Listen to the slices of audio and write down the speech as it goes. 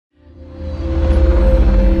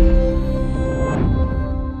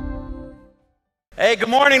Hey, good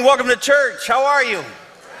morning. Welcome to church. How are you?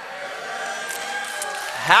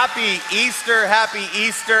 Happy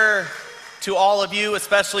Easter to all of you,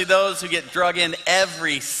 especially those who get drug in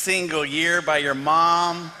every single year by your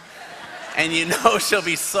mom. And you know she'll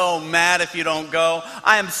be so mad if you don't go.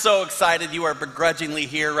 I am so excited you are begrudgingly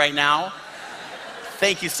here right now.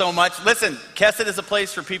 Thank you so much. Listen, Kesed is a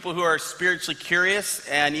place for people who are spiritually curious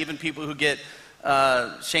and even people who get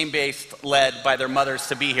shame-based led by their mothers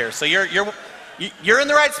to be here. So you're in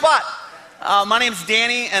the right spot. My name's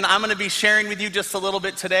Danny, and I'm going to be sharing with you just a little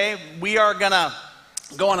bit today. We are going to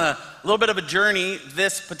go on a little bit of a journey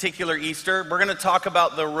this particular Easter. We're going to talk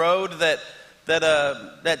about the road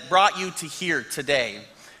that brought you to here today.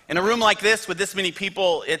 In a room like this, with this many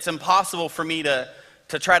people, it's impossible for me to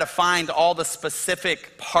try to find all the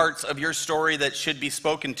specific parts of your story that should be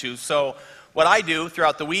spoken to. So what I do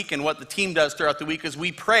throughout the week and what the team does throughout the week is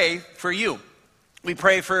we pray for you. We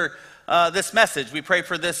pray for this message. We pray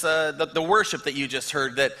for this, the worship that you just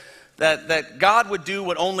heard, that God would do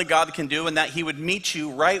what only God can do, and that he would meet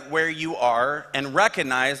you right where you are and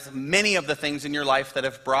recognize many of the things in your life that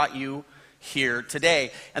have brought you here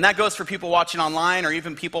today. And that goes for people watching online or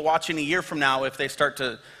even people watching a year from now if they start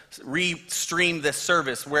to re-stream this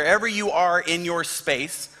service. Wherever you are in your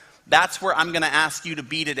space, that's where I'm going to ask you to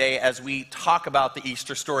be today as we talk about the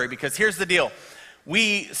Easter story. Because here's the deal.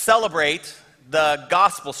 We celebrate the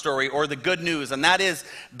gospel story, or the good news, and that is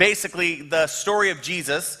basically the story of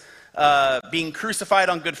Jesus being crucified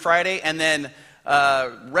on Good Friday and then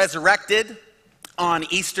resurrected on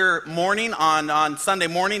Easter morning, on Sunday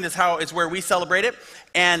morning is where we celebrate it.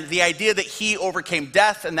 And the idea that he overcame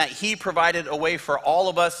death and that he provided a way for all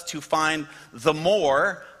of us to find the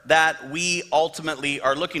more that we ultimately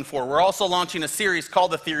are looking for. We're also launching a series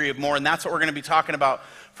called The Theory of More, and that's what we're going to be talking about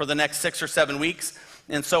for the next 6 or 7 weeks.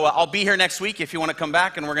 And so I'll be here next week if you want to come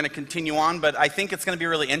back, and we're going to continue on. But I think it's going to be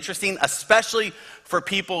really interesting, especially for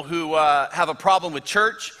people who have a problem with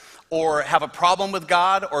church or have a problem with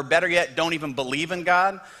God, or better yet, don't even believe in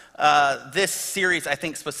God. This series, I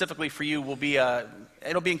think specifically for you, will be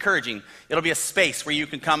it'll be encouraging. It'll be a space where you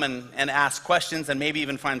can come and ask questions and maybe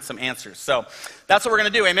even find some answers. So that's what we're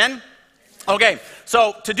going to do, amen? Okay,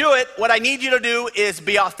 so to do it, what I need you to do is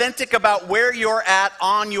be authentic about where you're at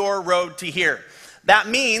on your road to here. That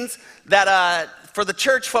means that for the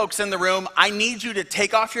church folks in the room, I need you to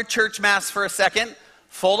take off your church masks for a second,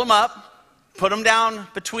 fold them up, put them down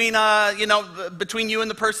between you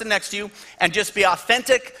and the person next to you, and just be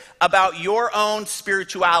authentic about your own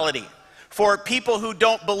spirituality. For people who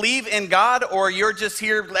don't believe in God, or you're just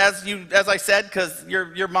here as I said, because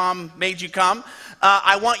your mom made you come,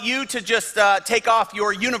 I want you to just take off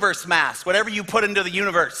your universe mask, whatever you put into the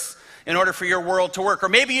universe, in order for your world to work. Or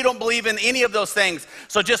maybe you don't believe in any of those things,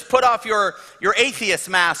 so just put off your atheist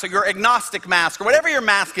mask or your agnostic mask or whatever your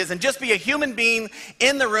mask is, and just be a human being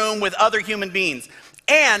in the room with other human beings.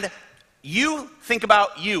 And you think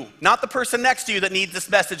about you, not the person next to you that needs this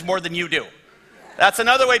message more than you do. That's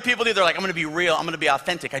another way people do. They're like, I'm going to be real, I'm going to be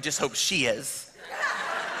authentic, I just hope she is.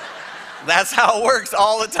 That's how it works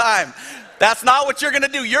all the time. That's not what you're going to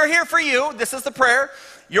do. You're here for you. This is the prayer.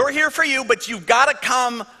 You're here for you, but you've got to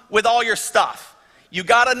come with all your stuff. You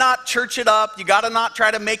got to not church it up. You got to not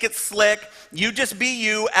try to make it slick. You just be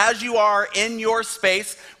you as you are in your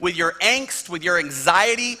space, with your angst, with your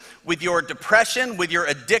anxiety, with your depression, with your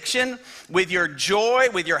addiction, with your joy,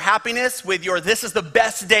 with your happiness, with your this is the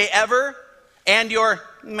best day ever, and your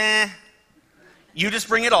meh. You just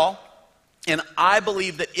bring it all. And I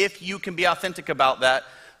believe that if you can be authentic about that,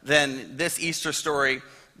 then this Easter story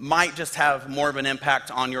might just have more of an impact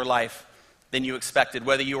on your life than you expected.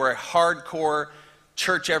 Whether you are a hardcore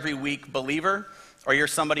church every week believer, or you're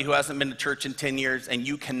somebody who hasn't been to church in 10 years and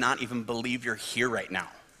you cannot even believe you're here right now.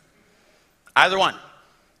 Either one.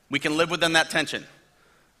 We can live within that tension.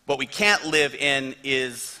 What we can't live in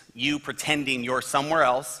is you pretending you're somewhere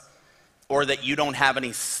else, or that you don't have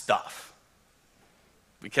any stuff.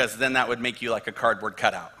 Because then that would make you like a cardboard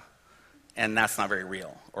cutout. And that's not very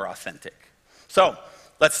real or authentic. So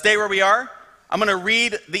let's stay where we are. I'm going to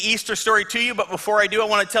read the Easter story to you, but before I do, I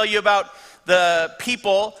want to tell you about the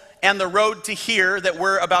people and the road to here that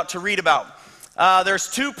we're about to read about. There's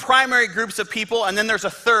 2 primary groups of people, and then there's a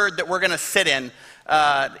third that we're going to sit in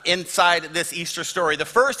inside this Easter story. The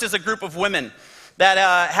first is a group of women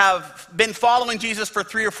that have been following Jesus for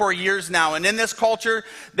 3 or 4 years now. And in this culture,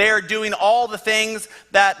 they are doing all the things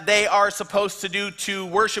that they are supposed to do to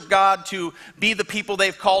worship God, to be the people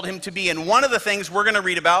they've called him to be. And one of the things we're going to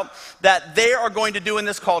read about that they are going to do in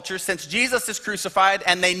this culture, since Jesus is crucified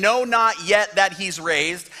and they know not yet that he's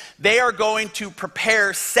raised, they are going to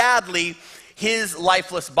prepare, sadly, his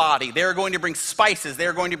lifeless body. They were going to bring spices. They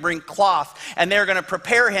were going to bring cloth. And they were going to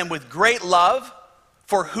prepare him with great love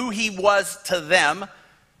for who he was to them,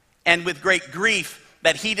 and with great grief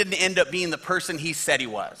that he didn't end up being the person he said he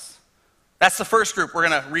was. That's the first group we're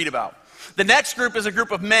going to read about. The next group is a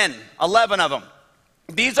group of men, 11 of them.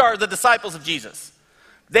 These are the disciples of Jesus.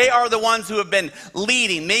 They are the ones who have been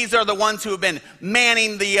leading. These are the ones who have been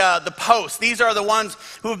manning the post. These are the ones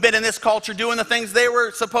who have been in this culture doing the things they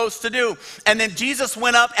were supposed to do. And then Jesus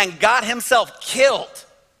went up and got himself killed.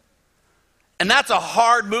 And that's a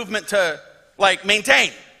hard movement to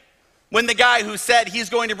maintain when the guy who said he's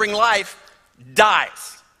going to bring life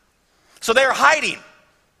dies. So they're hiding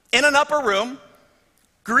in an upper room,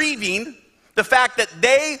 grieving the fact that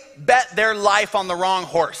they bet their life on the wrong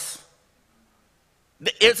horse.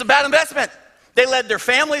 It's a bad investment. They led their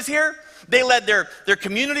families here, they led their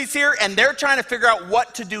communities here, and they're trying to figure out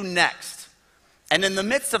what to do next. And in the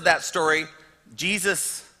midst of that story,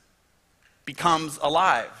 Jesus becomes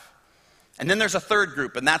alive. And then there's a third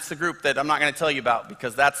group, and that's the group that I'm not going to tell you about,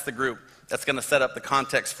 because that's the group that's going to set up the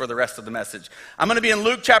context for the rest of the message. I'm going to be in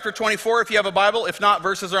Luke chapter 24 if you have a Bible. If not,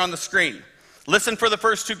 verses are on the screen. Listen for the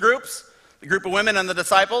first two groups, the group of women and the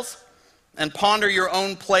disciples, and ponder your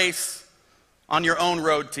own place on your own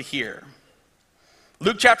road to here.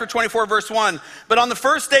 Luke chapter 24, verse 1. But on the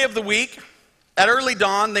first day of the week, at early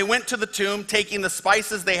dawn, they went to the tomb, taking the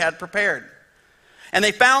spices they had prepared. And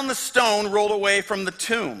they found the stone rolled away from the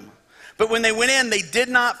tomb. But when they went in, they did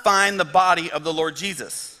not find the body of the Lord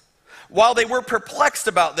Jesus. While they were perplexed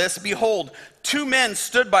about this, behold, two men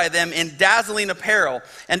stood by them in dazzling apparel.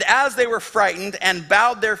 And as they were frightened and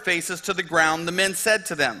bowed their faces to the ground, the men said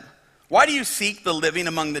to them, "Why do you seek the living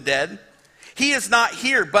among the dead? He is not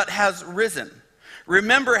here, but has risen.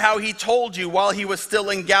 Remember how he told you while he was still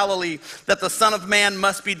in Galilee that the Son of Man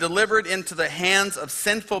must be delivered into the hands of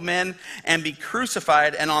sinful men and be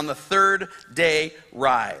crucified, and on the third day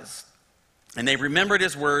rise." And they remembered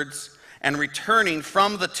his words, and returning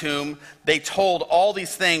from the tomb, they told all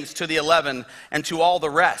these things to the 11 and to all the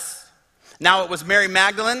rest. Now it was Mary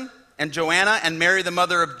Magdalene and Joanna and Mary the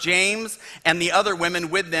mother of James and the other women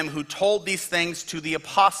with them who told these things to the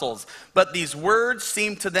apostles. But these words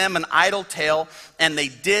seemed to them an idle tale, and they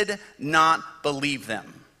did not believe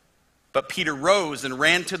them. But Peter rose and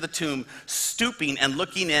ran to the tomb. Stooping and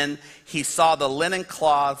looking in, he saw the linen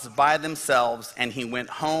cloths by themselves, and he went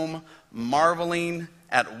home marveling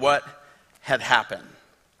at what had happened.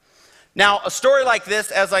 Now, a story like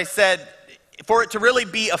this, as I said, for it to really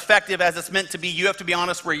be effective as it's meant to be, you have to be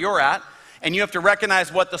honest where you're at, and you have to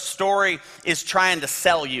recognize what the story is trying to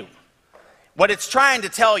sell you. What it's trying to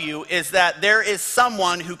tell you is that there is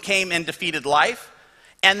someone who came and defeated life,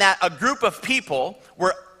 and that a group of people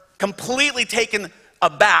were completely taken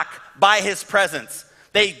aback by his presence.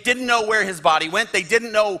 They didn't know where his body went. They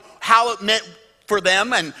didn't know how it meant for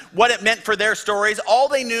them and what it meant for their stories. All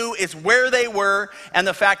they knew is where they were and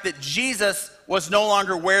the fact that Jesus was no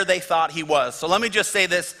longer where they thought he was. So let me just say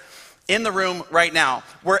this in the room right now.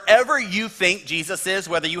 Wherever you think Jesus is,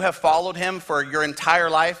 whether you have followed him for your entire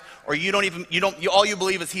life or all you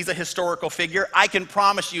believe is he's a historical figure, I can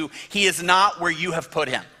promise you he is not where you have put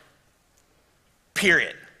him.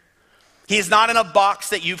 Period. He's not in a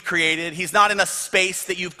box that you've created. He's not in a space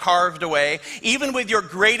that you've carved away. Even with your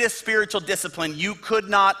greatest spiritual discipline, you could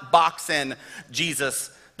not box in Jesus,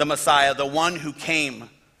 the Messiah, the one who came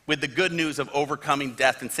with the good news of overcoming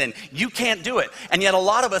death and sin. You can't do it. And yet a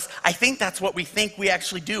lot of us, I think that's what we think we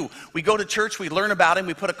actually do. We go to church, we learn about him,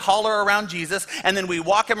 we put a collar around Jesus, and then we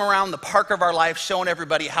walk him around the park of our life showing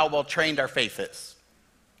everybody how well trained our faith is.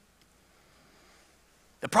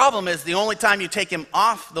 The problem is the only time you take him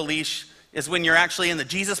off the leash is when you're actually in the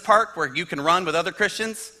Jesus park where you can run with other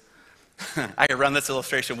Christians. I could run this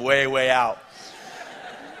illustration way out.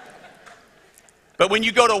 But when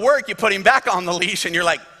you go to work, you put him back on the leash and you're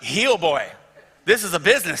like, heel boy, this is a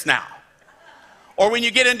business now. Or when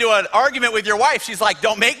you get into an argument with your wife, she's like,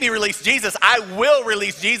 don't make me release Jesus. I will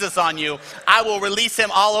release Jesus on you. I will release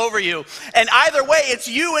him all over you. And either way, it's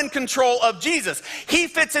you in control of Jesus. He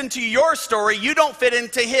fits into your story. You don't fit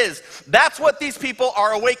into his. That's what these people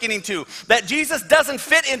are awakening to. That Jesus doesn't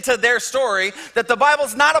fit into their story. That the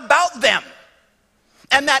Bible's not about them.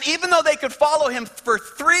 And that even though they could follow him for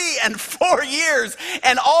 3 and 4 years,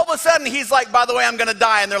 and all of a sudden he's like, by the way, I'm going to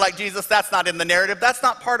die. And they're like, Jesus, that's not in the narrative. That's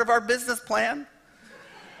not part of our business plan.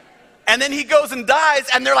 And then he goes and dies,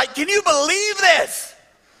 and they're like, can you believe this?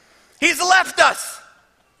 He's left us.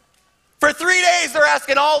 For 3 days, they're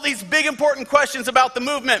asking all these big, important questions about the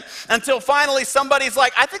movement until finally somebody's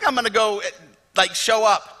like, I think I'm going to go, show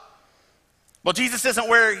up. Well, Jesus isn't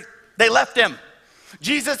where they left him.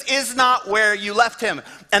 Jesus is not where you left him.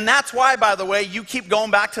 And that's why, by the way, you keep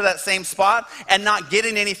going back to that same spot and not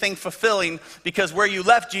getting anything fulfilling, because where you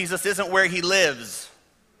left Jesus isn't where he lives.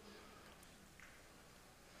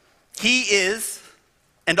 He is,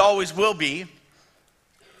 and always will be,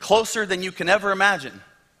 closer than you can ever imagine.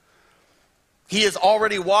 He is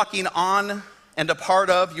already walking on and a part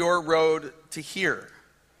of your road to here.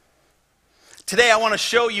 Today I want to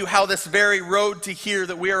show you how this very road to here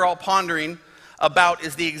that we are all pondering about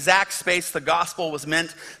is the exact space the gospel was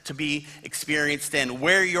meant to be experienced in.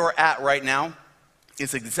 Where you're at right now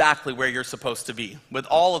is exactly where you're supposed to be. With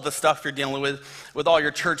all of the stuff you're dealing with all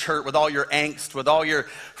your church hurt, with all your angst, with all your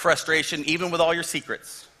frustration, even with all your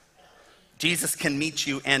secrets. Jesus can meet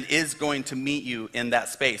you and is going to meet you in that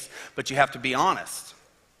space. But you have to be honest.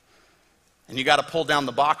 And you got to pull down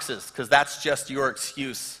the boxes, because that's just your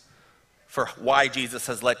excuse for why Jesus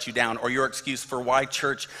has let you down, or your excuse for why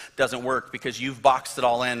church doesn't work, because you've boxed it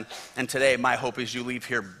all in. And today, my hope is you leave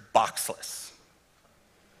here boxless.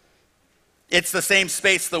 It's the same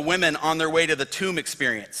space the women on their way to the tomb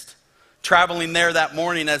experienced, traveling there that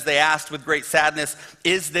morning as they asked with great sadness,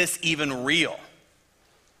 is this even real?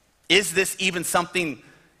 Is this even something,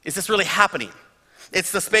 is this really happening?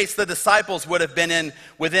 It's the space the disciples would have been in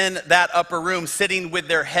within that upper room, sitting with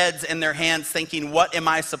their heads in their hands, thinking, what am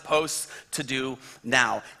I supposed to do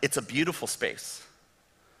now? It's a beautiful space.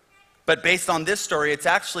 But based on this story, it's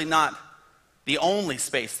actually not the only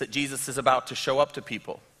space that Jesus is about to show up to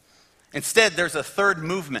people. Instead, there's a third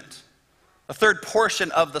movement, a third portion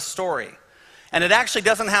of the story. And it actually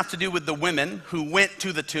doesn't have to do with the women who went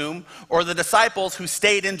to the tomb or the disciples who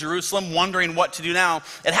stayed in Jerusalem wondering what to do now.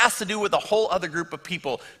 It has to do with a whole other group of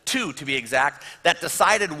people, two to be exact, that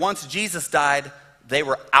decided once Jesus died, they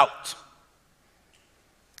were out.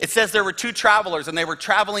 It says there were two travelers, and they were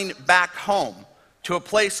traveling back home to a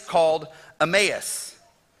place called Emmaus.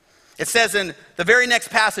 It says in the very next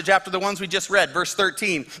passage after the ones we just read, verse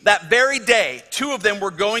 13, that very day, two of them were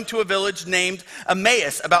going to a village named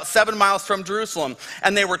Emmaus, about 7 miles from Jerusalem,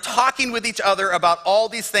 and they were talking with each other about all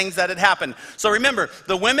these things that had happened. So remember,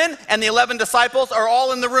 the women and the 11 disciples are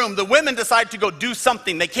all in the room. The women decide to go do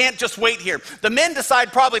something. They can't just wait here. The men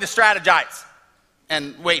decide probably to strategize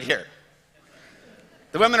and wait here.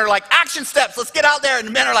 The women are like, action steps, let's get out there. And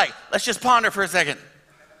the men are like, let's just ponder for a second.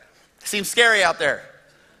 Seems scary out there.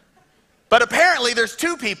 But apparently there's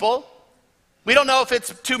two people, we don't know if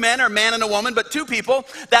it's two men or a man and a woman, but two people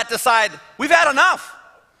that decide, we've had enough.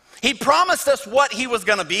 He promised us what he was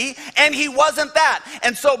gonna be, and he wasn't that.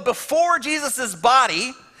 And so before Jesus'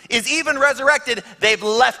 body is even resurrected, they've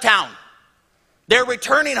left town. They're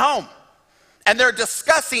returning home, and they're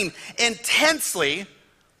discussing intensely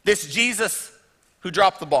this Jesus who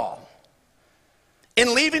dropped the ball.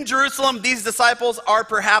 In leaving Jerusalem, these disciples are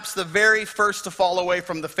perhaps the very first to fall away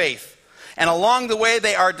from the faith. And along the way,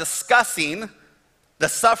 they are discussing the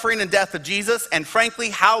suffering and death of Jesus, and frankly,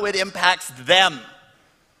 how it impacts them.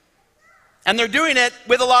 And they're doing it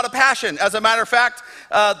with a lot of passion. As a matter of fact,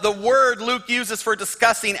 the word Luke uses for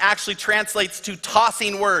discussing actually translates to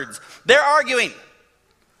tossing words. They're arguing.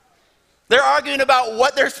 They're arguing about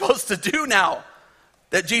what they're supposed to do now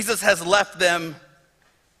that Jesus has left them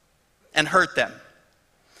and hurt them.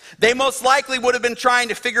 They most likely would have been trying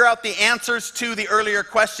to figure out the answers to the earlier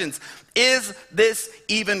questions. Is this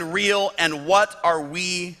even real, and what are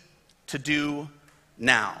we to do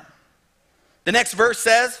now? The next verse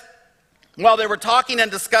says, while they were talking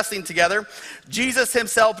and discussing together, Jesus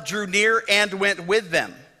himself drew near and went with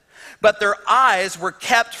them. But their eyes were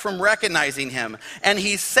kept from recognizing him. And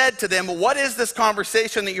he said to them, what is this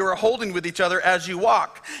conversation that you are holding with each other as you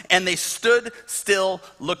walk? And they stood still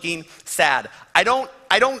looking sad.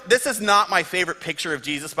 This is not my favorite picture of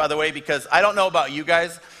Jesus, by the way, because I don't know about you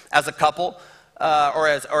guys as a couple or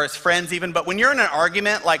as friends even, but when you're in an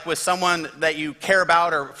argument, like with someone that you care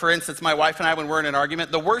about, or for instance, my wife and I, when we're in an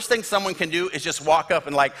argument, the worst thing someone can do is just walk up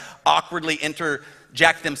and like awkwardly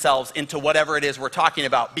interject themselves into whatever it is we're talking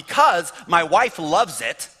about, because my wife loves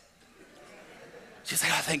it. She's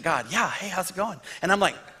like, oh, thank God. Yeah, hey, how's it going? And I'm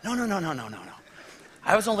like, no.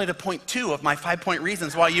 I was only to point 2 of my 5-point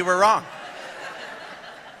reasons why you were wrong.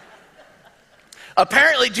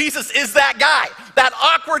 Apparently, Jesus is that guy, that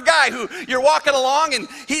awkward guy who you're walking along and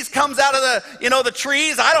he comes out of the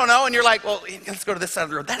trees, I don't know, and you're like, well, let's go to this side of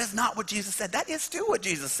the road. That is not what Jesus said. That is too what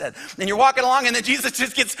Jesus said. And you're walking along and then Jesus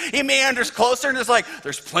he meanders closer and is like,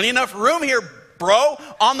 there's plenty enough room here, bro,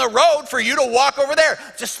 on the road for you to walk over there.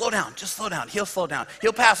 Just slow down. He'll slow down.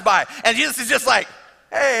 He'll pass by. And Jesus is just like,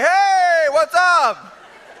 hey, what's up?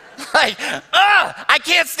 Like, I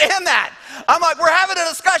can't stand that. I'm like, we're having a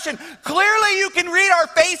discussion. Clearly you can read our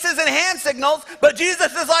faces and hand signals, but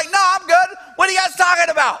Jesus is like, no, I'm good. What are you guys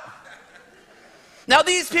talking about? Now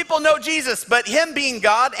these people know Jesus, but him being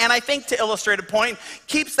God, and I think to illustrate a point,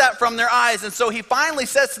 keeps that from their eyes. And so he finally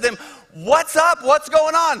says to them, what's up? What's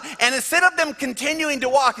going on? And instead of them continuing to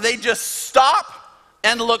walk, they just stop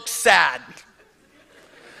and look sad.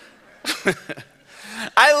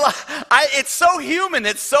 It's so human.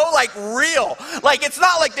 It's so like real. Like it's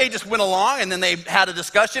not like they just went along and then they had a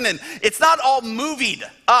discussion, and it's not all movied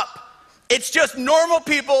up. It's just normal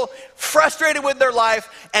people frustrated with their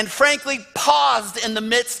life and frankly paused in the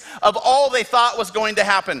midst of all they thought was going to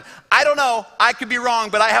happen. I don't know, I could be wrong,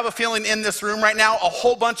 but I have a feeling in this room right now, a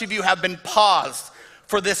whole bunch of you have been paused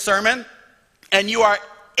for this sermon, and you are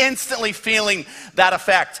instantly feeling that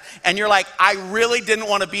effect. And you're like, I really didn't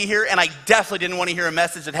want to be here, and I definitely didn't want to hear a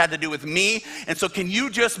message that had to do with me. And so can you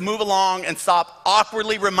just move along and stop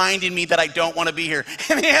awkwardly reminding me that I don't want to be here?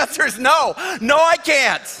 And the answer is no. No, I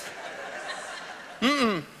can't.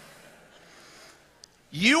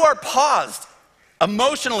 You are paused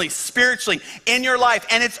emotionally, spiritually in your life,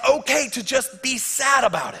 and it's okay to just be sad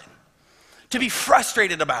about it, to be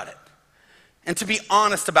frustrated about it, and to be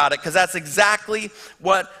honest about it, because that's exactly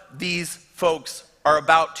what these folks are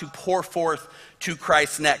about to pour forth to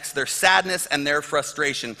Christ next, their sadness and their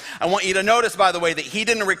frustration. I want you to notice, by the way, that he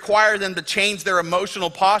didn't require them to change their emotional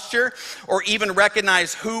posture or even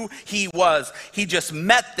recognize who he was. He just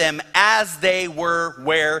met them as they were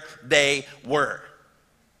where they were.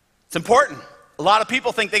 It's important. A lot of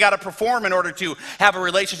people think they got to perform in order to have a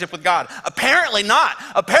relationship with God. Apparently not.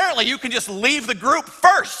 Apparently you can just leave the group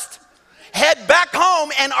first, head back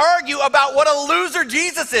home and argue about what a loser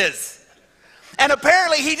Jesus is. And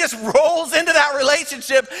apparently he just rolls into that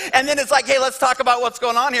relationship, and then it's like, hey, let's talk about what's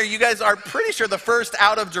going on here. You guys are pretty sure the first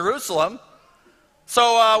out of Jerusalem.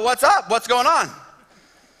 So what's up? What's going on?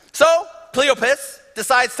 So Cleopas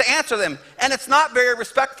decides to answer them. And it's not very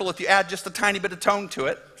respectful if you add just a tiny bit of tone to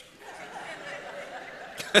it.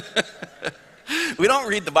 We don't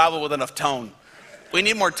read the Bible with enough tone. We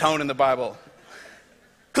need more tone in the Bible.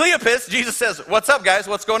 Cleopas, Jesus says, what's up, guys?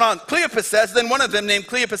 What's going on? Cleopas says, then one of them named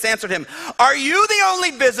Cleopas answered him, are you the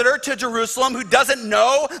only visitor to Jerusalem who doesn't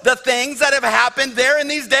know the things that have happened there in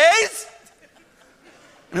these days?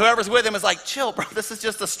 And whoever's with him is like, chill, bro, this is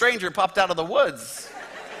just a stranger who popped out of the woods.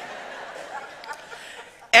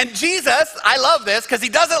 And Jesus, I love this, because he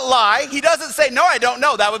doesn't lie. He doesn't say, no, I don't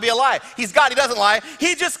know. That would be a lie. He's God, he doesn't lie.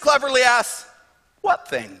 He just cleverly asks, what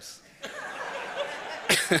things?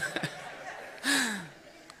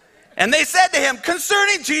 And they said to him,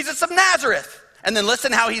 concerning Jesus of Nazareth. And then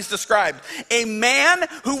listen how he's described. A man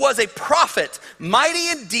who was a prophet, mighty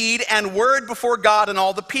in deed and word before God and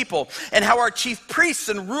all the people. And how our chief priests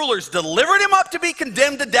and rulers delivered him up to be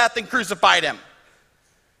condemned to death and crucified him.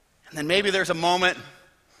 And then maybe there's a moment,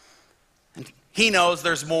 and he knows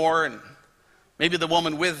there's more, and maybe the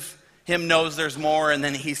woman with him knows there's more. And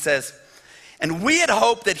then he says, and we had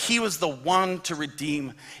hoped that he was the one to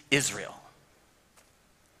redeem Israel.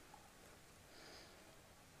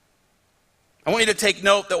 I want you to take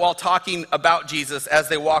note that while talking about Jesus as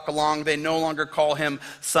they walk along, they no longer call him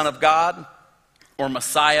Son of God or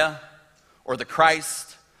Messiah or the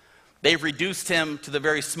Christ. They've reduced him to the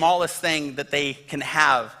very smallest thing that they can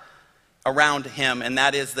have around him, and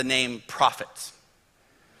that is the name prophet.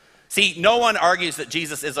 See, no one argues that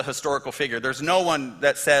Jesus is a historical figure. There's no one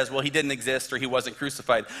that says, well, he didn't exist or he wasn't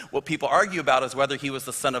crucified. What people argue about is whether he was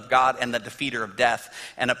the Son of God and the defeater of death.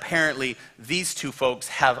 And apparently, these two folks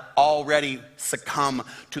have already succumbed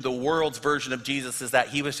to the world's version of Jesus, is that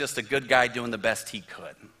he was just a good guy doing the best he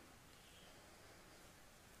could.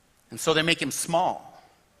 And so they make him small.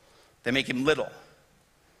 They make him little.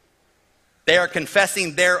 They are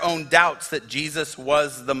confessing their own doubts that Jesus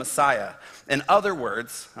was the Messiah. In other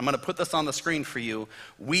words, I'm going to put this on the screen for you.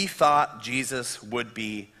 We thought Jesus would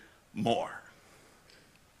be more.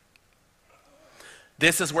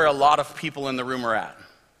 This is where a lot of people in the room are at,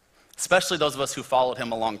 especially those of us who followed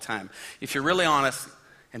him a long time. If you're really honest,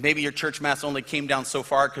 and maybe your church mass only came down so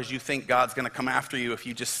far because you think God's going to come after you if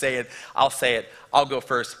you just say it, I'll go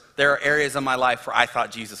first. There are areas in my life where I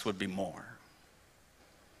thought Jesus would be more.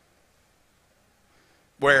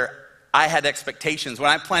 Where I had expectations.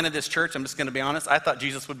 When I planted this church, I'm just going to be honest, I thought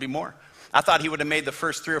Jesus would be more. I thought he would have made the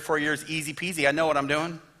first 3 or 4 years easy peasy. I know what I'm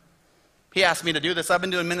doing. He asked me to do this. I've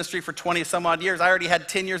been doing ministry for 20 some odd years. I already had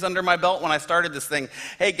 10 years under my belt when I started this thing.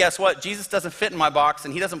 Hey, guess what? Jesus doesn't fit in my box,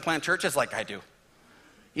 and he doesn't plant churches like I do.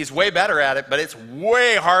 He's way better at it, but it's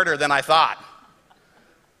way harder than I thought.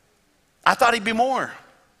 I thought he'd be more.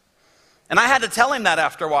 And I had to tell him that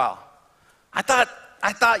after a while. I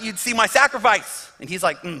thought you'd see my sacrifice. And he's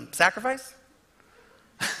like, sacrifice?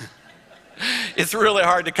 It's really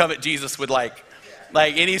hard to come at Jesus with like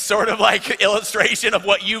any sort of like illustration of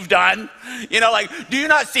what you've done. You know, like, do you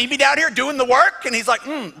not see me down here doing the work? And he's like,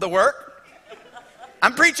 the work?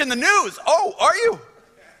 I'm preaching the news. Oh, are you?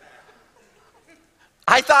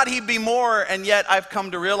 I thought he'd be more, and yet I've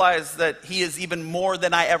come to realize that he is even more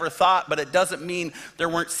than I ever thought, but it doesn't mean there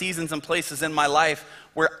weren't seasons and places in my life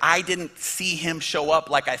where I didn't see him show up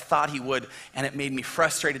like I thought he would, and it made me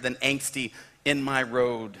frustrated and angsty in my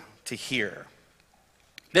road to here.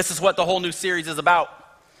 This is what the whole new series is about.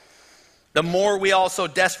 The more we also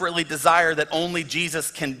desperately desire that only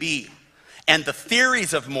Jesus can be, and the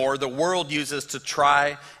theories of more the world uses to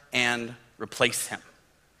try and replace him.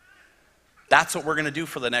 That's what we're going to do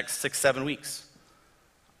for the next 6-7 weeks.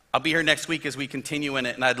 I'll be here next week as we continue in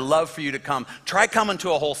it, and I'd love for you to come. Try coming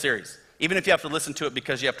to a whole series, even if you have to listen to it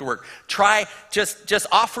because you have to work. Try, just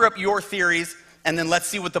offer up your theories, and then let's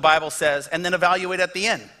see what the Bible says, and then evaluate at the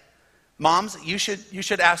end. Moms, you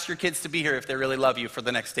should ask your kids to be here if they really love you for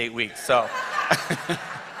the next 8 weeks. So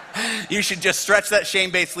you should just stretch that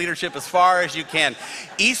shame-based leadership as far as you can.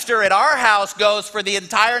 Easter at our house goes for the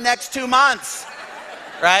entire next 2 months.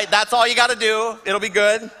 Right? That's all you got to do. It'll be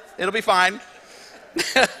good. It'll be fine.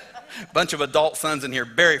 Bunch of adult sons in here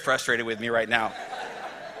very frustrated with me right now.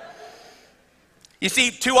 You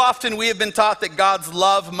see, too often we have been taught that God's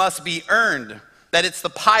love must be earned, that it's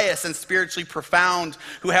the pious and spiritually profound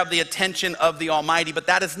who have the attention of the Almighty, but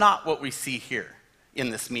that is not what we see here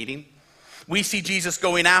in this meeting. We see Jesus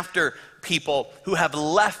going after people who have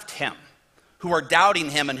left him, who are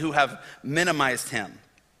doubting him, and who have minimized him.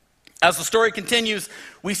 As the story continues,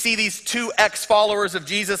 we see these 2 ex-followers of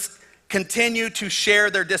Jesus continue to share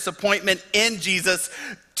their disappointment in Jesus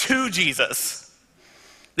to Jesus.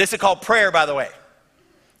 This is called prayer, by the way.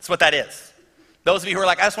 That's what that is. Those of you who are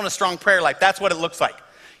like, I just want a strong prayer life, that's what it looks like.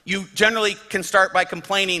 You generally can start by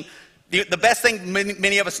complaining. The best thing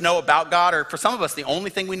many of us know about God, or for some of us, the only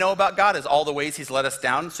thing we know about God is all the ways he's let us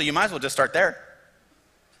down. So you might as well just start there.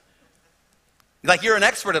 Like, you're an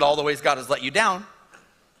expert at all the ways God has let you down.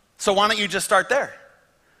 So why don't you just start there?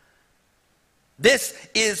 This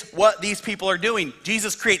is what these people are doing.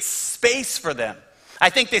 Jesus creates space for them.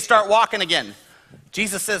 I think they start walking again.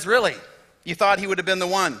 Jesus says, really? You thought he would have been the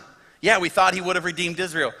one? Yeah, we thought he would have redeemed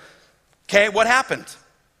Israel. Okay, what happened?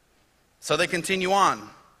 So they continue on.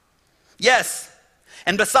 Yes,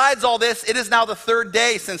 and besides all this, it is now the 3rd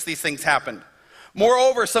day since these things happened.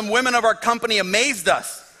 Moreover, some women of our company amazed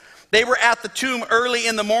us. They were at the tomb early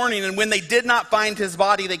in the morning, and when they did not find his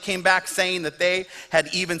body, they came back saying that they had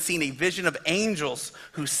even seen a vision of angels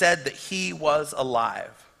who said that he was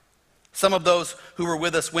alive. Some of those who were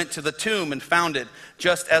with us went to the tomb and found it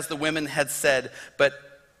just as the women had said, but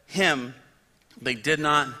him they did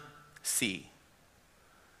not see.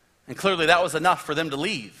 And clearly that was enough for them to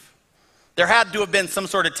leave. There had to have been some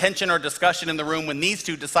sort of tension or discussion in the room when these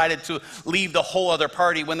 2 decided to leave the whole other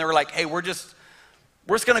party, when they were like, hey, we're just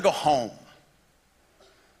going to go home.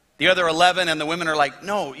 The other 11 and the women are like,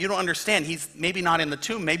 no, you don't understand. He's maybe not in the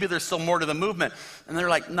tomb. Maybe there's still more to the movement. And they're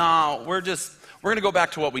like, no, we're going to go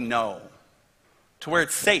back to what we know, to where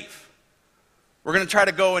it's safe. We're going to try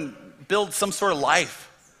to go and build some sort of life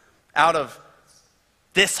out of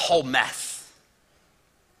this whole mess.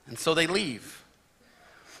 And so they leave.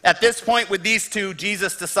 At this point with these 2,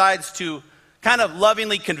 Jesus decides to kind of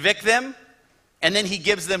lovingly convict them, and then he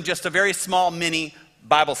gives them just a very small mini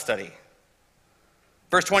Bible study.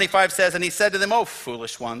 Verse 25 says, and he said to them, "O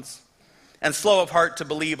foolish ones, and slow of heart to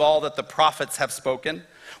believe all that the prophets have spoken.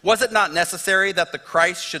 Was it not necessary that the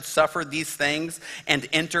Christ should suffer these things and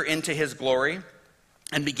enter into his glory?"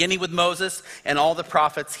 And beginning with Moses and all the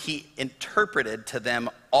prophets, he interpreted to them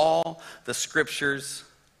all the scriptures,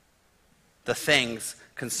 the things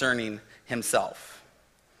concerning himself.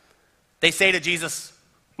 They say to Jesus,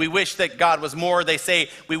 we wish that God was more. They say,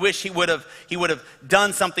 we wish he would have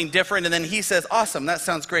done something different. And then he says, awesome, that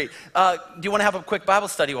sounds great. Do you want to have a quick Bible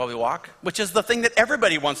study while we walk? Which is the thing that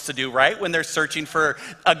everybody wants to do, right? When they're searching for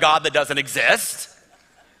a God that doesn't exist.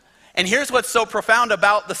 And here's what's so profound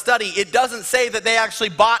about the study. It doesn't say that they actually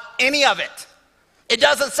bought any of it. It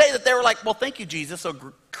doesn't say that they were like, well, thank you, Jesus, a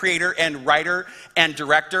creator and writer and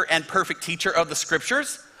director and perfect teacher of the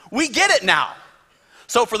scriptures. We get it now.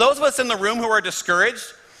 So for those of us in the room who are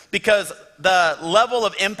discouraged because the level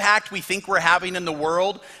of impact we think we're having in the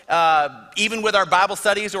world, even with our Bible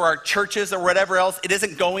studies or our churches or whatever else, it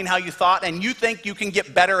isn't going how you thought, and you think you can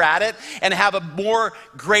get better at it and have a more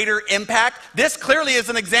greater impact. This clearly is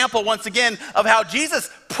an example, once again, of how Jesus,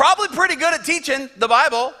 probably pretty good at teaching the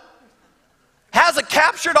Bible, has a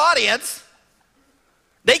captured audience.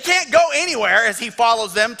 They can't go anywhere as he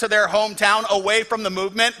follows them to their hometown away from the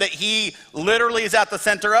movement that he literally is at the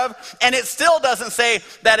center of. And it still doesn't say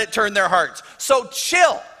that it turned their hearts. So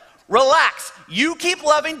chill, relax. You keep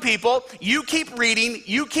loving people, you keep reading,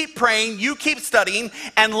 you keep praying, you keep studying,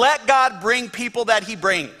 and let God bring people that he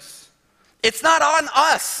brings. It's not on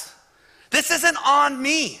us. This isn't on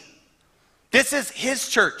me. This is his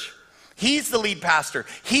church. He's the lead pastor.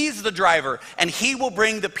 He's the driver, and he will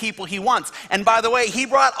bring the people he wants. And by the way, he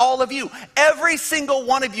brought all of you. Every single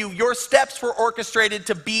one of you, your steps were orchestrated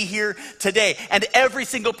to be here today. And every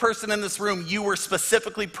single person in this room, you were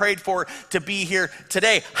specifically prayed for to be here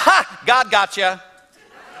today. Ha! God got you.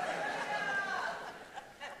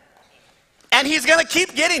 And he's going to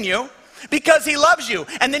keep getting you because he loves you.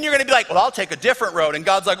 And then you're going to be like, well, I'll take a different road. And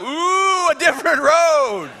God's like, ooh, a different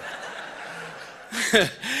road.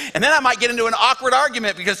 And then I might get into an awkward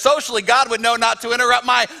argument because socially God would know not to interrupt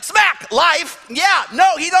my smack life. Yeah,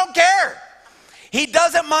 no, he don't care. He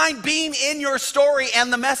doesn't mind being in your story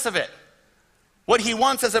and the mess of it. What he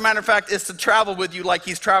wants, as a matter of fact, is to travel with you like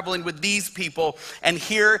he's traveling with these people and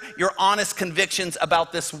hear your honest convictions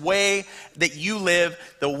about this way that you live,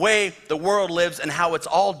 the way the world lives, and how it's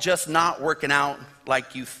all just not working out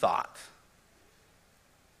like you thought.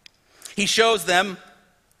 He shows them.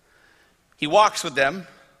 He walks with them.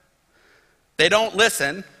 They don't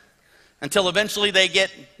listen until eventually they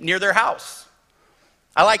get near their house.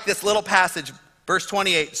 I like this little passage, verse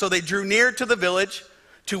 28. So they drew near to the village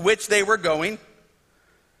to which they were going,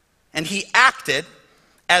 and he acted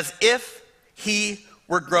as if he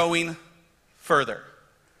were growing further.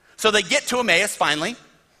 So they get to Emmaus finally,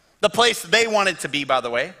 the place they wanted to be, by the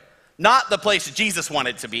way. Not the place Jesus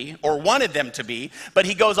wanted to be or wanted them to be, but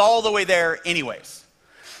he goes all the way there anyways.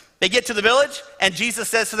 They get to the village, and Jesus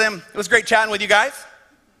says to them, it was great chatting with you guys.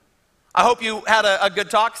 I hope you had a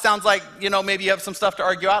good talk. Sounds like, maybe you have some stuff to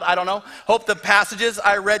argue out. I don't know. Hope the passages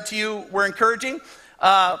I read to you were encouraging.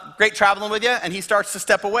 Great traveling with you. And he starts to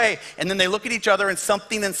step away. And then they look at each other, and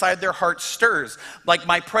something inside their heart stirs. Like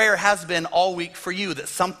my prayer has been all week for you, that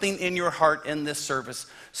something in your heart in this service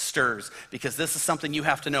stirs. Because this is something you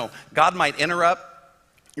have to know. God might interrupt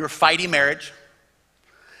your fighty marriage.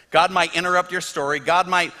 God might interrupt your story. God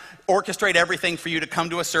might orchestrate everything for you to come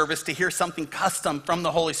to a service to hear something custom from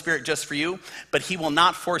the Holy Spirit just for you, but he will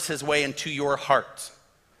not force his way into your heart.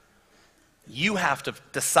 You have to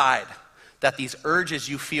decide that these urges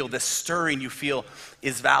you feel, this stirring you feel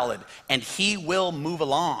is valid, and he will move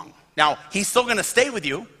along. Now, he's still going to stay with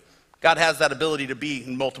you. God has that ability to be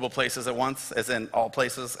in multiple places at once, as in all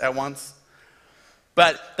places at once.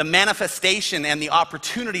 But the manifestation and the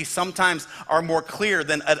opportunity sometimes are more clear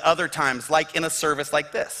than at other times, like in a service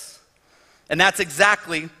like this. And that's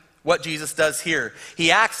exactly what Jesus does here.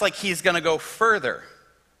 He acts like he's going to go further.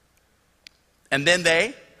 And then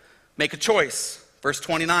they make a choice. Verse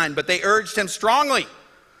 29, but they urged him strongly,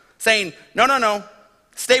 saying, no,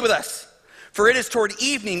 stay with us. For it is toward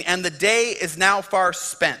evening, and the day is now far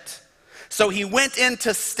spent. So he went in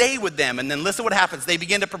to stay with them. And then listen what happens. They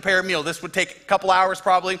begin to prepare a meal. This would take a couple hours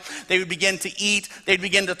probably. They would begin to eat. They'd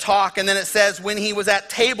begin to talk. And then it says when he was at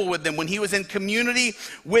table with them, when he was in community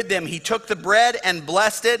with them, he took the bread and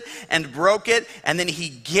blessed it and broke it. And then he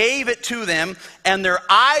gave it to them. And their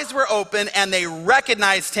eyes were open and they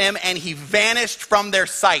recognized him, and he vanished from their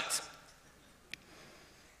sight.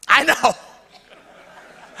 I know.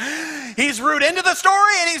 He's rude into the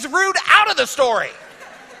story and he's rude out of the story.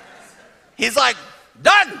 He's like,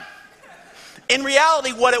 done. In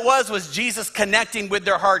reality, what it was Jesus connecting with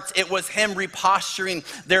their hearts. It was him reposturing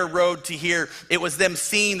their road to here. It was them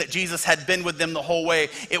seeing that Jesus had been with them the whole way.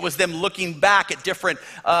 It was them looking back at different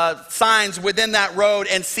signs within that road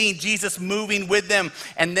and seeing Jesus moving with them.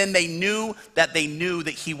 And then they knew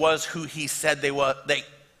that he was who he said they was.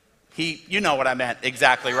 You know what I meant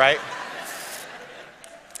exactly, right?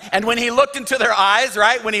 And when he looked into their eyes,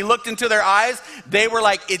 right? When he looked into their eyes, they were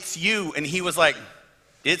like, it's you. And he was like,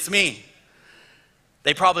 it's me.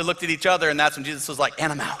 They probably looked at each other, and that's when Jesus was like,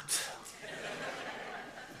 and I'm out.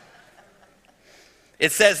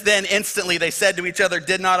 It says then instantly they said to each other,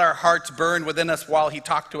 did not our hearts burn within us while he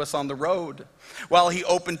talked to us on the road, while he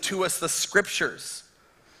opened to us the scriptures?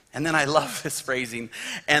 And then I love this phrasing.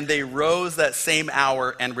 And they rose that same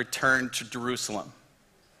hour and returned to Jerusalem.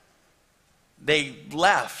 They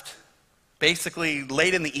left basically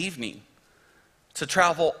late in the evening to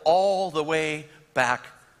travel all the way back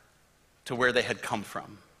to where they had come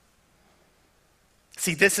from.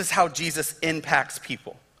 See, this is how Jesus impacts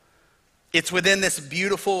people. It's within this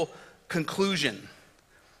beautiful conclusion.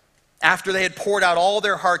 after they had poured out all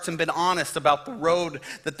their hearts and been honest about the road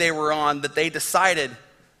that they were on, that they decided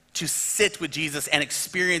to sit with Jesus and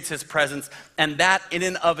experience his presence. And that in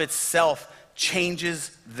and of itself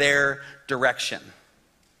changes their direction.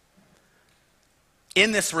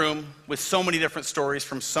 In this room, with so many different stories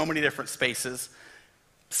from so many different spaces,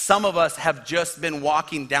 some of us have just been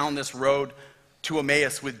walking down this road to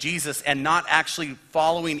Emmaus with Jesus and not actually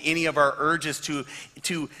following any of our urges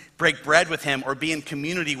to break bread with him or be in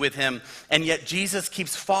community with him. And yet Jesus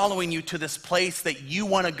keeps following you to this place that you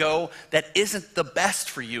want to go that isn't the best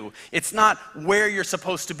for you. It's not where you're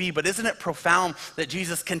supposed to be, but isn't it profound that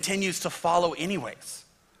Jesus continues to follow anyways?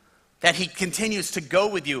 That he continues to go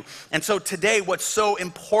with you. And so today, what's so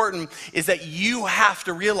important is that you have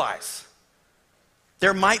to realize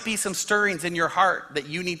there might be some stirrings in your heart that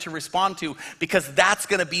you need to respond to, because that's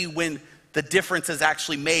going to be when the difference is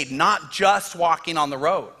actually made, not just walking on the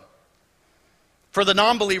road. For the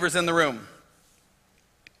non-believers in the room,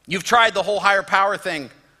 you've tried the whole higher power thing,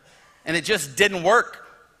 and it just didn't work.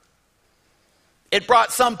 It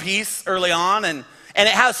brought some peace early on, and it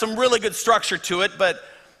has some really good structure to it, but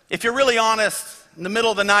if you're really honest, in the middle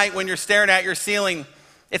of the night when you're staring at your ceiling,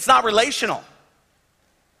 it's not relational.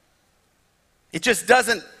 It just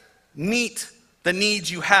doesn't meet the needs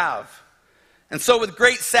you have. And so with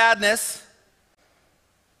great sadness,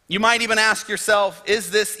 you might even ask yourself,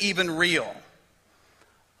 is this even real?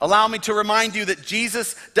 Allow me to remind you that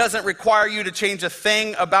Jesus doesn't require you to change a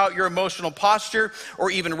thing about your emotional posture or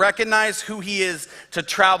even recognize who he is to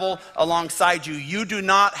travel alongside you. You do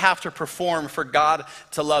not have to perform for God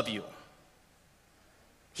to love you.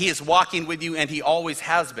 He is walking with you, and he always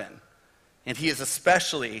has been. And he is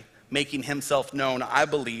especially making himself known, I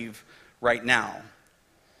believe, right now.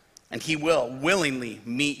 And he will willingly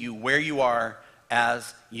meet you where you are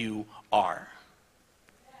as you are.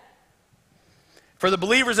 For the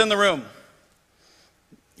believers in the room,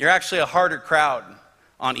 you're actually a harder crowd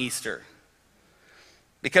on Easter,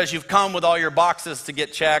 because you've come with all your boxes to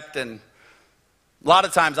get checked, and a lot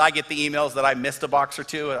of times I get the emails that I missed a box or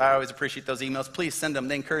two. I always appreciate those emails. Please send them.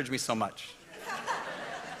 They encourage me so much.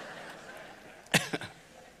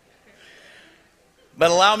 But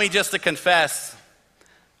allow me just to confess,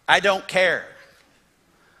 I don't care.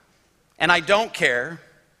 And I don't care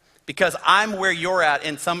because I'm where you're at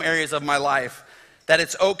in some areas of my life, that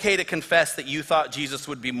it's okay to confess that you thought Jesus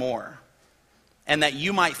would be more. And that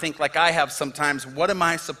you might think, like I have sometimes, what am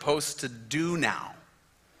I supposed to do now?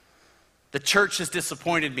 The church has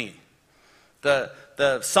disappointed me.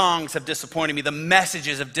 The songs have disappointed me. The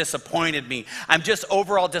messages have disappointed me. I'm just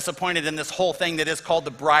overall disappointed in this whole thing that is called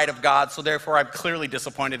the bride of God. So therefore, I'm clearly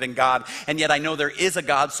disappointed in God. And yet I know there is a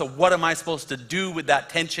God. So what am I supposed to do with that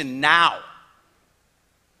tension now?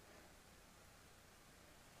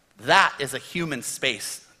 That is a human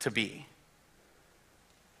space to be.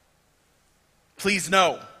 Please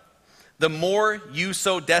know, the more you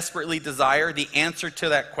so desperately desire the answer to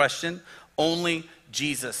that question, only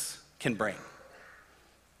Jesus can bring.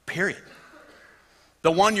 Period.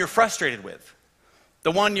 The one you're frustrated with,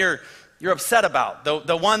 the one you're upset about,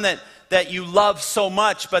 the one that you love so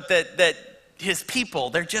much, but that his people,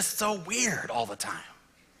 they're just so weird all the time.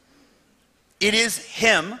 It is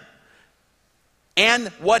him and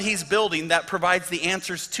what he's building that provides the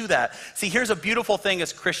answers to that. See, here's a beautiful thing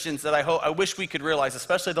as Christians that I wish we could realize,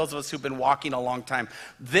 especially those of us who've been walking a long time.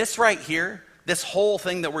 This right here, this whole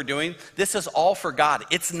thing that we're doing, this is all for God.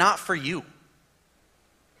 It's not for you.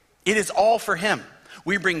 It is all for him.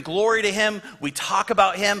 We bring glory to him. We talk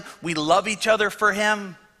about him. We love each other for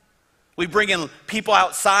him. We bring in people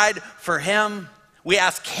outside for him. We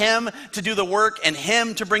ask him to do the work and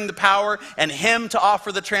him to bring the power and him to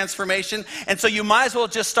offer the transformation. And so you might as well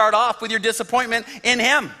just start off with your disappointment in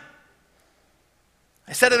him.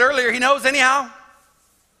 I said it earlier, he knows anyhow.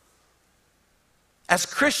 As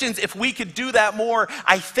Christians, if we could do that more,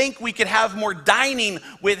 I think we could have more dining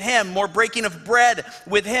with him, more breaking of bread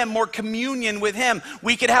with him, more communion with him.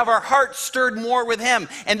 We could have our hearts stirred more with him.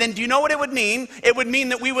 And then do you know what it would mean? It would mean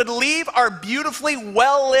that we would leave our beautifully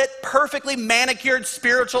well-lit, perfectly manicured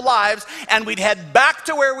spiritual lives, and we'd head back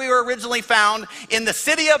to where we were originally found in the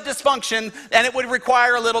city of dysfunction, and it would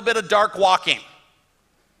require a little bit of dark walking.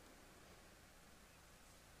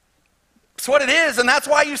 It's what it is, and that's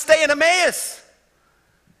why you stay in Emmaus.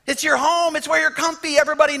 It's your home. It's where you're comfy.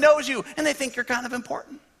 Everybody knows you, and they think you're kind of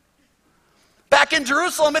important. Back in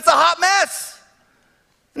Jerusalem, it's a hot mess,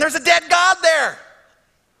 and there's a dead God there.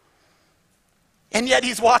 And yet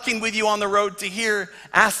he's walking with you on the road to here,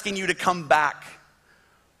 asking you to come back,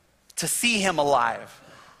 to see him alive,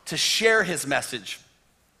 to share his message,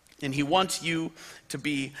 and he wants you to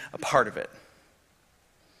be a part of it.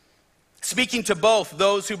 speaking to both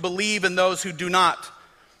those who believe and those who do not.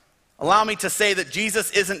 Allow me to say that Jesus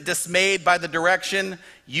isn't dismayed by the direction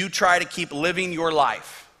you try to keep living your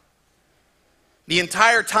life. The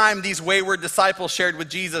entire time these wayward disciples shared with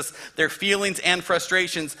Jesus their feelings and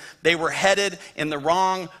frustrations, they were headed in the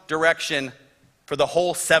wrong direction for the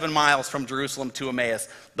whole 7 miles from Jerusalem to Emmaus,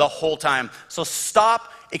 the whole time. So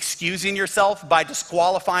stop excusing yourself by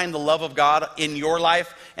disqualifying the love of God in your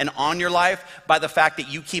life and on your life by the fact that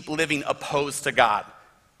you keep living opposed to God.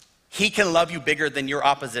 He can love you bigger than your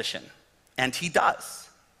opposition, and he does.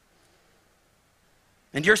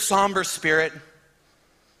 And your somber spirit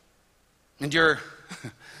and your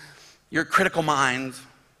critical mind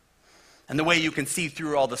and the way you can see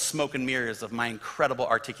through all the smoke and mirrors of my incredible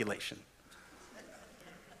articulation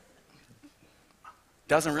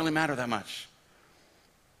doesn't really matter that much,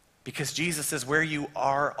 because Jesus is where you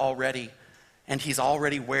are already, and he's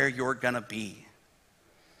already where you're going to be.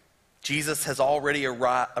 Jesus has already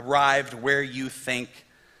arrived where you think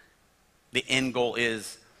the end goal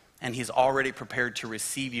is, and he's already prepared to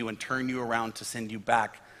receive you and turn you around to send you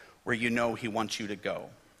back where you know he wants you to go.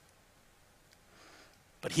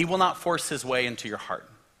 But he will not force his way into your heart.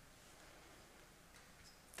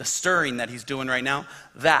 The stirring that he's doing right now,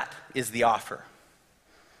 that is the offer.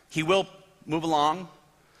 He will move along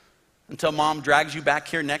until mom drags you back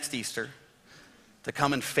here next Easter to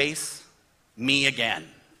come and face me again.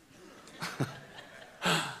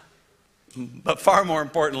 But far more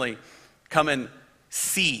importantly, come and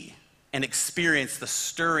see and experience the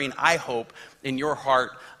stirring, I hope, in your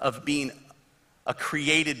heart of being a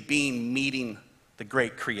created being meeting the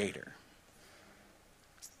great Creator.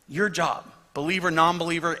 Your job, believer,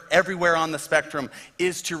 non-believer, everywhere on the spectrum,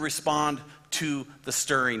 is to respond to the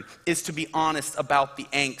stirring, is to be honest about the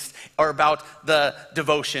angst, or about the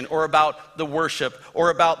devotion, or about the worship, or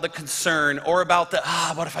about the concern, or about the,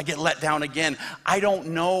 what if I get let down again? I don't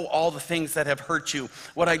know all the things that have hurt you.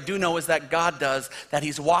 What I do know is that God does, that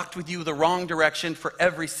he's walked with you the wrong direction for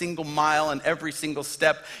every single mile and every single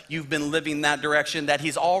step you've been living that direction, that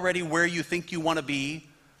he's already where you think you want to be,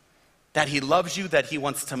 that he loves you, that he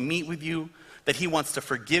wants to meet with you, that he wants to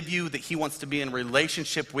forgive you, that he wants to be in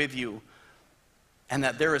relationship with you. And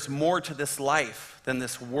that there is more to this life than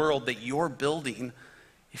this world that you're building,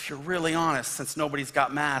 if you're really honest, since nobody's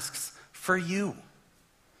got masks, for you.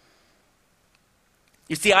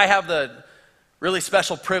 You see, I have the really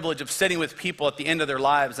special privilege of sitting with people at the end of their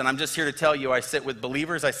lives, and I'm just here to tell you, I sit with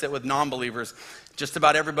believers, I sit with non-believers. Just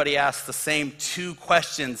about everybody asks the same 2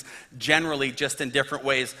 questions, generally just in different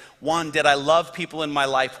ways. One, did I love people in my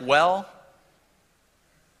life well?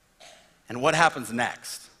 And what happens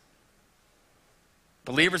next?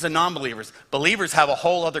 Believers and non-believers. Believers have a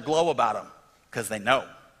whole other glow about them because they know.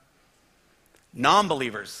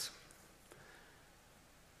 Non-believers,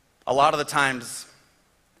 a lot of the times,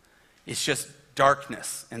 it's just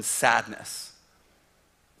darkness and sadness.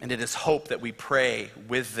 And it is hope that we pray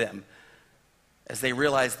with them as they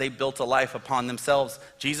realize they built a life upon themselves.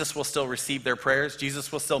 Jesus will still receive their prayers.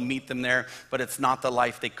 Jesus will still meet them there, but it's not the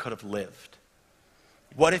life they could have lived.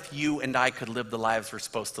 What if you and I could live the lives we're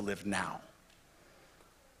supposed to live now?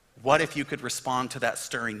 What if you could respond to that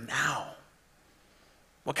stirring now?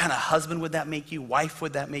 What kind of husband would that make you? Wife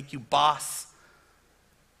would that make you? Boss?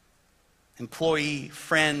 Employee?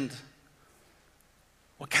 Friend?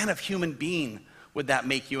 What kind of human being would that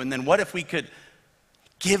make you? And then what if we could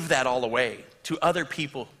give that all away to other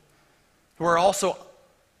people who are also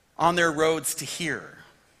on their roads to here?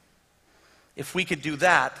 If we could do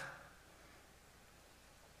that,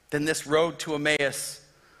 then this road to Emmaus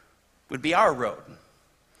would be our road.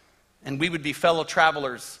 And we would be fellow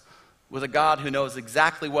travelers with a God who knows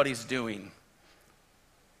exactly what he's doing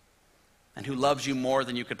and who loves you more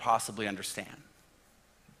than you could possibly understand.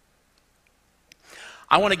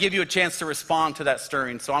 I want to give you a chance to respond to that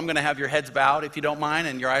stirring, so I'm going to have your heads bowed, if you don't mind,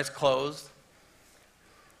 and your eyes closed.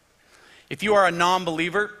 If you are a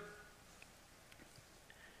non-believer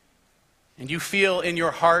and you feel in your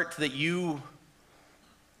heart that you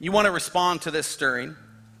want to respond to this stirring,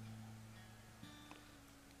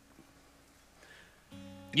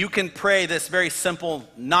 you can pray this very simple,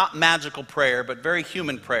 not magical prayer, but very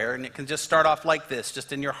human prayer. And it can just start off like this,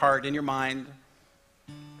 just in your heart, in your mind.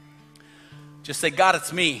 Just say, God,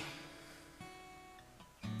 it's me.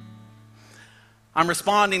 I'm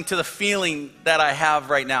responding to the feeling that I have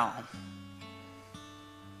right now.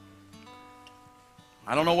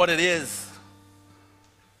 I don't know what it is,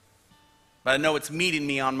 but I know it's meeting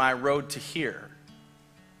me on my road to here.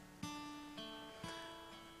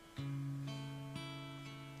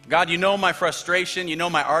 God, you know my frustration, you know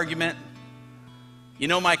my argument, you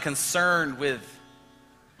know my concern with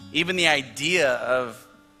even the idea of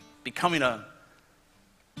becoming a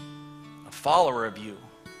follower of you.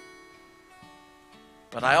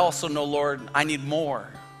 But I also know, Lord, I need more.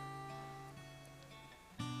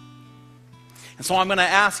 And so I'm going to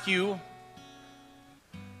ask you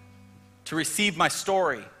to receive my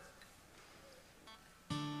story.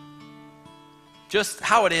 Just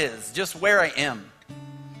how it is, just where I am.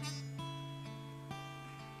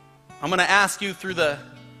 I'm going to ask you through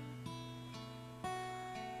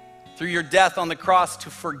your death on the cross to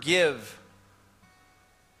forgive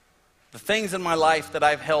the things in my life that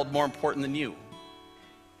I've held more important than you.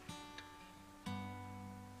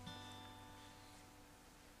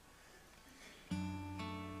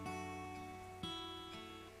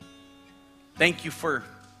 Thank you for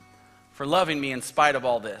loving me in spite of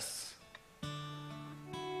all this.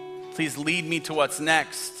 Please lead me to what's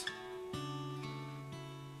next.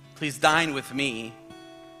 Please dine with me.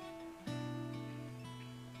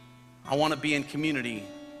 I want to be in community.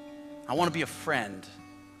 I want to be a friend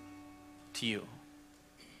to you.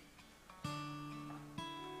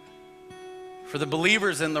 For the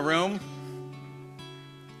believers in the room,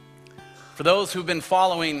 for those who've been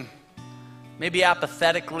following maybe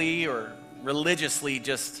apathetically or religiously,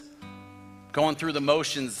 just going through the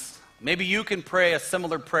motions, maybe you can pray a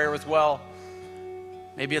similar prayer as well.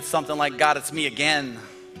 Maybe it's something like, God, it's me again.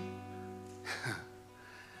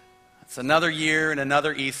 It's another year and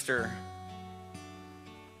another Easter.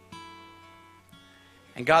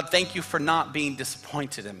 And God, thank you for not being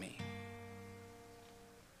disappointed in me.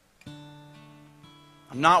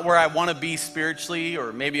 I'm not where I want to be spiritually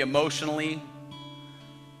or maybe emotionally,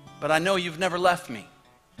 but I know you've never left me.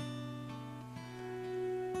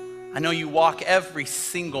 I know you walk every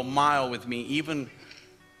single mile with me, even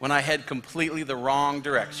when I head completely the wrong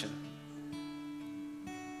direction.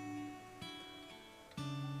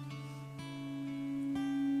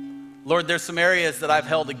 Lord, there's some areas that I've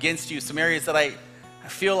held against you, some areas that I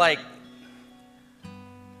feel like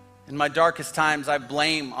in my darkest times I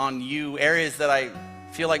blame on you, areas that I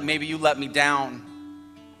feel like maybe you let me down.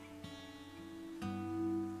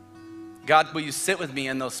 God, will you sit with me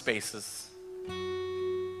in those spaces?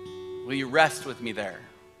 Will you rest with me there?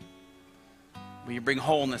 Will you bring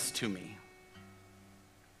wholeness to me?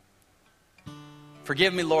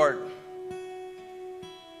 Forgive me, Lord.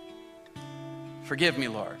 Forgive me,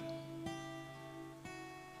 Lord,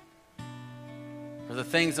 for the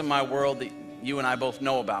things in my world that you and I both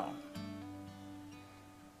know about.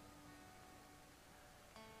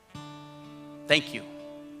 Thank you.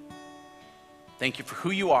 Thank you for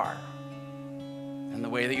who you are and the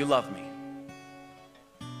way that you love me.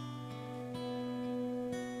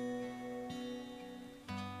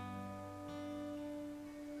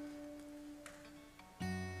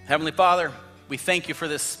 Heavenly Father, we thank you for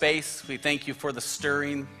this space. We thank you for the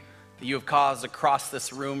stirring that you have caused across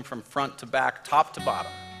this room from front to back, top to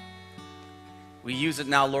bottom. We use it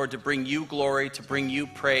now, Lord, to bring you glory, to bring you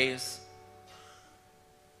praise.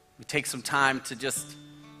 We take some time to just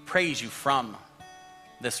praise you from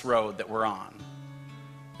this road that we're on,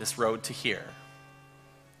 this road to here.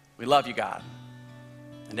 We love you, God.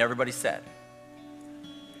 And everybody said,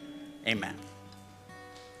 amen.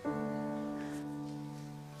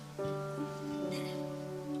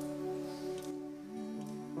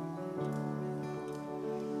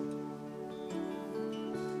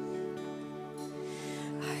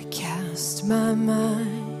 Cast my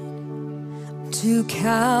mind to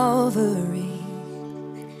Calvary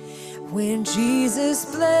when Jesus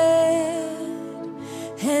bled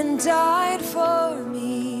and died for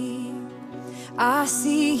me. I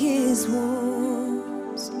see his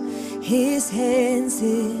wounds, his hands,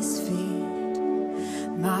 his feet,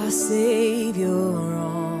 my Savior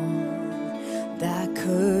on that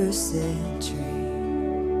cursed tree.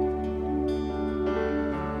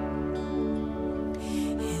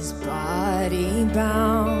 Body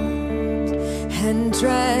bound and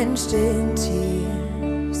drenched in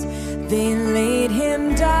tears, they laid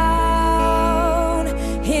him down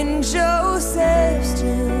in Joseph's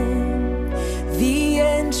tomb, the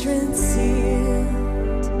entrance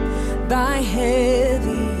sealed by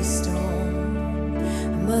heavy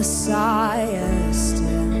stone, Messiah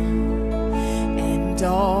still and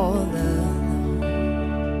all alone.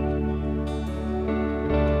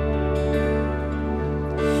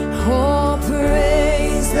 Oh,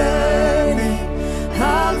 praise the name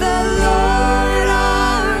of the Lord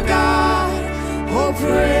our God. Oh,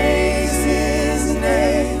 praise his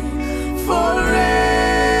name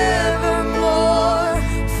forevermore.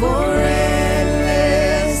 For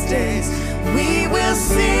endless days we will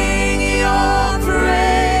sing your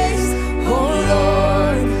praise. Oh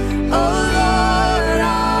Lord our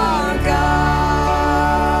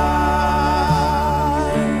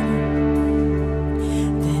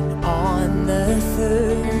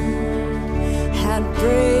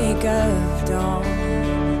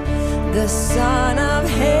the Son of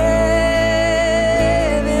Heaven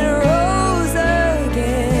rose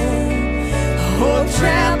again. Oh,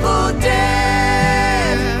 trample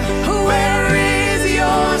death, where is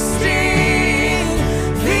your sting?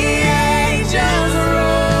 The angels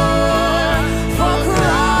roar for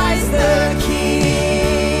Christ the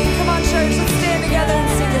King. Come on, church, let's stand together and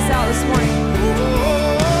sing this out this morning.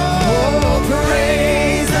 Oh,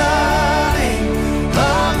 praise the name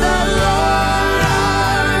of the Lord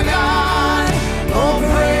our God. Oh,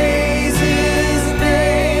 praise His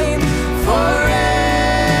name forevermore.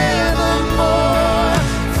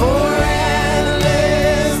 For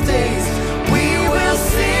endless days we will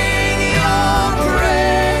sing your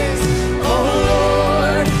praise. Oh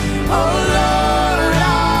Lord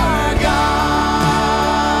our God.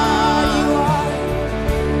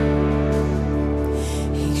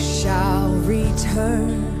 He shall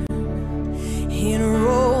return in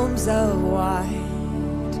robes of white.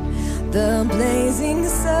 The blazing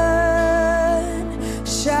sun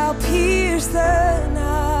shall pierce the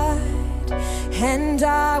night, and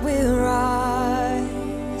I will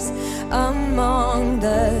rise among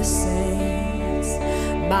the saints,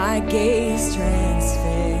 my gaze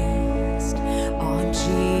transfixed on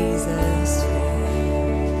Jesus.